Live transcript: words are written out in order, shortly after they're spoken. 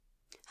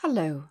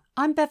Hello,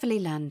 I'm Beverly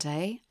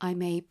Landay.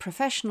 I'm a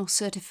professional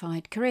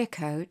certified career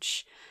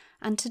coach,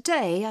 and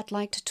today I'd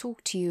like to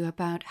talk to you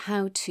about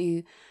how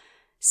to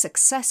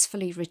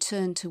successfully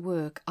return to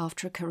work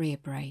after a career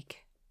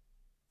break.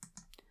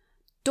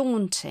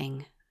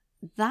 Daunting.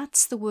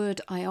 That's the word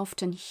I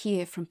often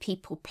hear from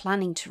people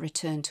planning to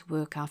return to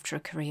work after a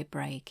career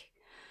break.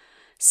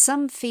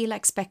 Some feel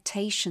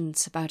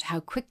expectations about how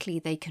quickly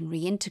they can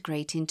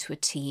reintegrate into a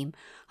team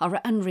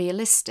are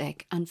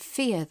unrealistic and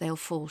fear they'll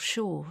fall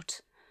short.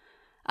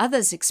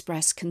 Others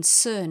express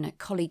concern at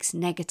colleagues'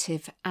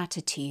 negative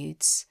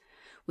attitudes,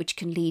 which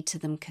can lead to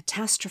them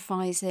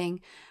catastrophizing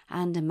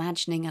and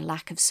imagining a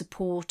lack of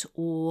support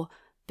or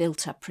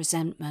built-up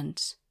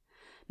resentment.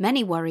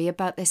 Many worry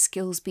about their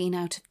skills being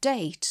out of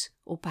date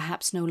or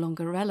perhaps no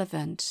longer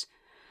relevant.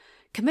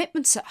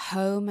 Commitments at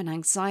home and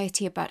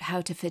anxiety about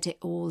how to fit it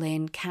all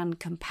in can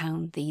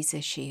compound these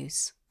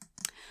issues.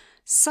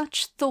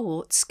 Such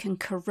thoughts can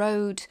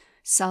corrode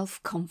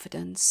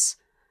self-confidence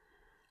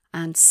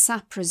and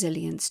sap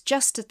resilience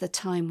just at the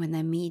time when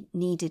they're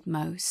needed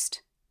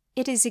most.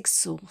 It is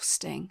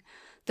exhausting.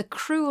 The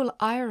cruel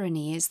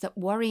irony is that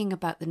worrying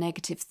about the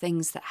negative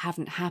things that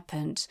haven't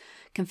happened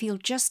can feel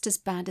just as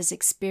bad as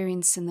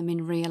experiencing them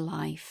in real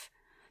life.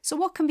 So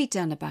what can be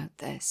done about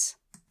this?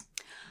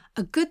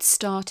 A good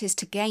start is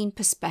to gain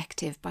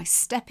perspective by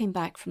stepping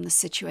back from the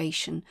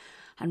situation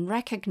and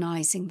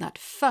recognizing that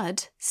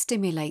FUD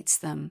stimulates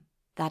them,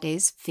 that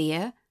is,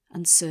 fear,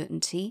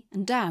 uncertainty,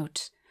 and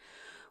doubt.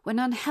 When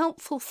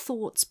unhelpful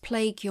thoughts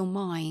plague your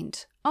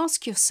mind,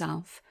 ask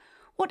yourself,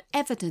 what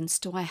evidence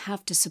do I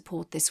have to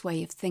support this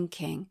way of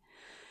thinking?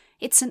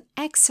 It's an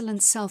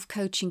excellent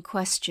self-coaching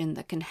question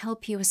that can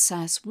help you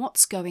assess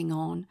what's going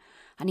on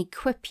and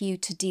equip you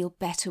to deal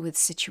better with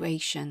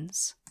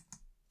situations.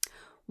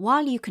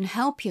 While you can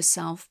help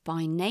yourself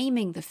by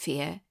naming the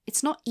fear,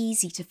 it's not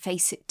easy to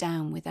face it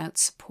down without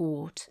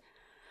support.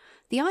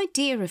 The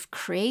idea of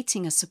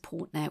creating a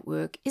support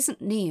network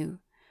isn't new,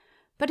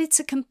 but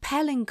it's a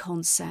compelling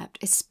concept,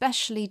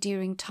 especially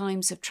during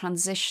times of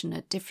transition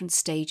at different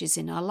stages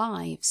in our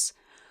lives.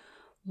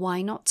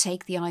 Why not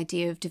take the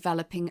idea of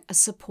developing a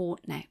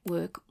support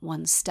network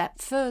one step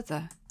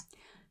further?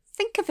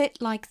 Think of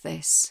it like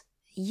this.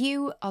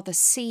 You are the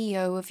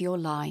CEO of your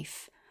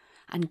life,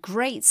 and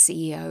great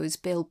CEOs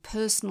build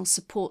personal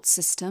support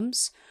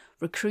systems,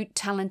 recruit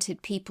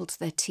talented people to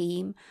their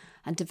team,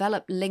 and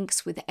develop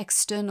links with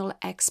external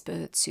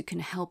experts who can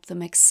help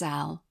them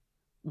excel.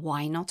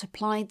 Why not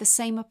apply the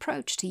same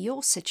approach to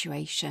your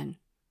situation?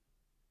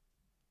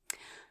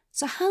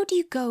 So how do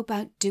you go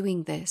about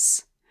doing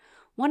this?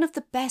 One of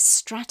the best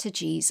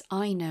strategies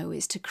I know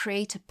is to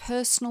create a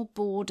personal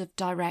board of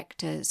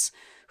directors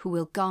who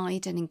will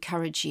guide and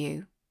encourage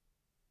you.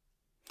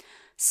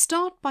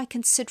 Start by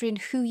considering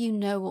who you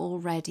know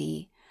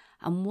already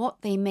and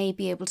what they may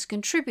be able to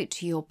contribute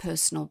to your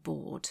personal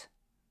board.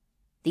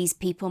 These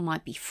people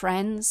might be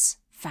friends,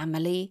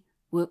 family,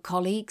 work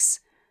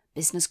colleagues,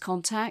 business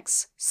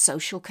contacts,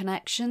 social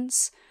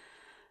connections,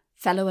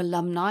 fellow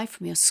alumni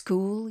from your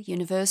school,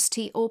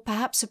 university, or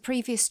perhaps a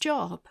previous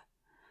job.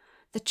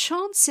 The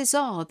chances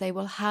are they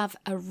will have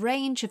a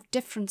range of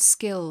different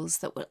skills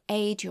that will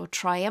aid your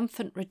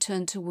triumphant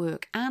return to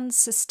work and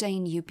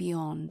sustain you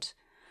beyond.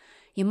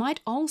 You might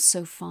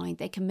also find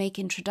they can make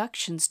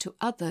introductions to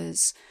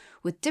others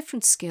with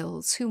different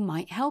skills who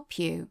might help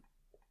you.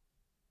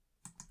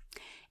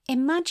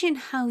 Imagine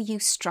how you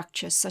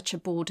structure such a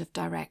board of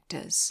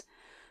directors.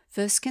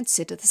 First,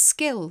 consider the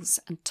skills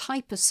and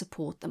type of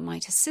support that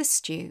might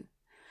assist you.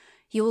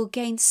 You will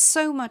gain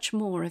so much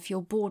more if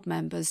your board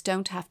members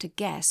don't have to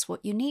guess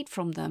what you need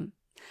from them.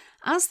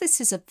 As this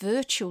is a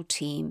virtual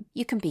team,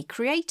 you can be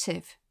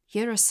creative.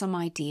 Here are some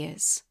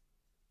ideas.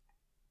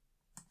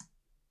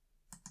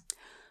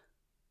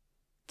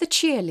 The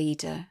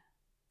cheerleader.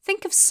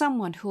 Think of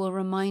someone who will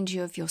remind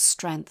you of your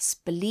strengths,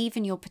 believe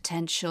in your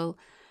potential,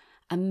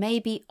 and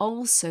maybe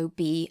also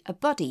be a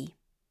buddy.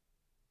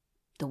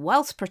 The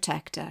wealth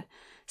protector,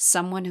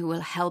 someone who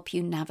will help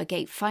you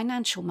navigate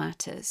financial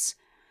matters.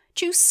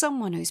 Choose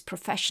someone who's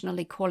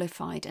professionally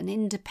qualified and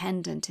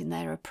independent in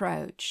their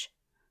approach.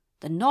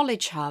 The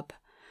knowledge hub,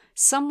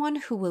 someone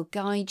who will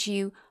guide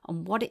you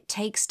on what it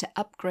takes to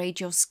upgrade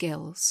your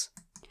skills.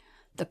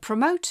 The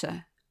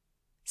promoter,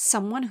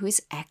 someone who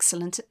is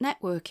excellent at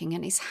networking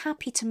and is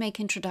happy to make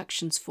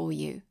introductions for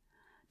you.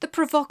 The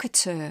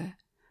provocateur,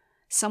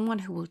 someone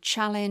who will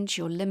challenge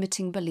your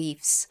limiting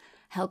beliefs,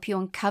 help you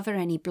uncover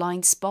any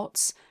blind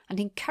spots, and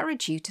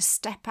encourage you to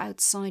step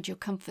outside your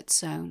comfort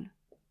zone.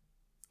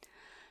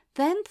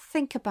 Then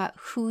think about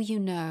who you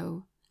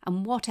know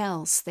and what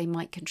else they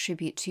might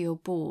contribute to your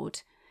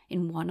board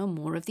in one or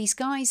more of these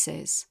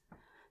guises.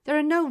 There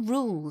are no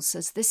rules,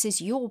 as this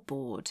is your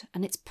board,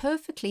 and it's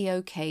perfectly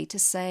okay to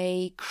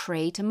say,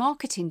 create a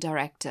marketing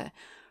director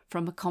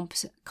from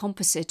a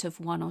composite of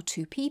one or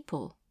two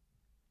people.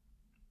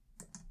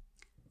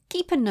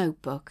 Keep a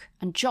notebook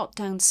and jot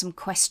down some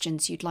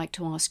questions you'd like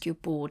to ask your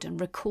board and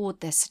record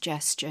their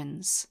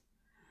suggestions.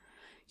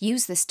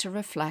 Use this to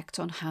reflect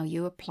on how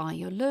you apply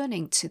your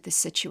learning to the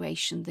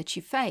situation that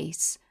you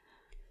face.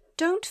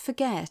 don't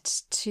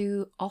forget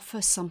to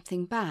offer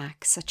something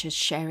back, such as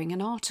sharing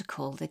an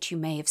article that you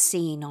may have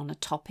seen on a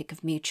topic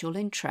of mutual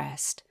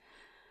interest.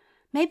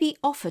 Maybe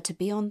offer to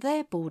be on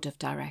their board of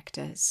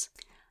directors.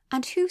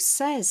 And who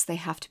says they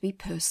have to be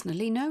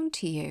personally known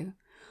to you?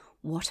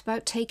 What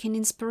about taking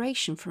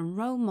inspiration from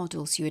role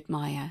models you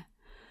admire?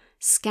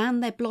 Scan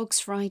their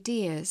blogs for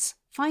ideas.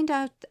 Find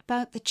out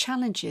about the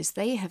challenges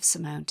they have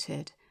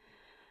surmounted.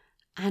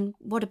 And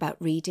what about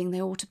reading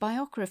their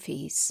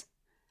autobiographies?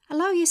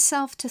 Allow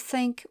yourself to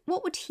think,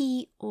 what would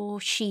he or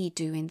she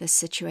do in this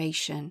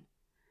situation?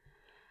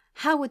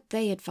 How would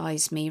they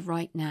advise me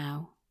right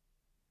now?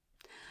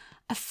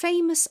 A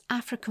famous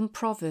African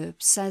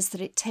proverb says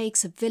that it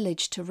takes a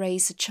village to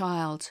raise a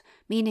child,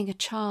 meaning a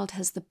child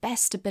has the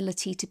best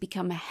ability to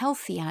become a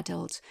healthy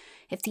adult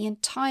if the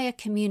entire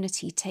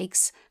community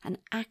takes an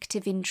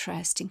active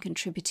interest in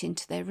contributing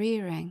to their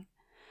rearing.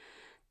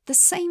 The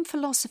same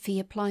philosophy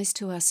applies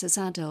to us as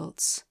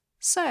adults.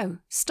 So,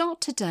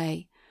 start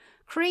today.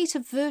 Create a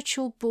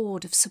virtual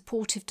board of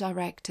supportive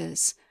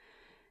directors.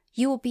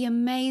 You will be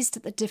amazed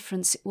at the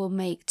difference it will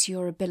make to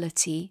your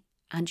ability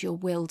and your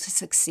will to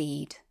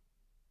succeed.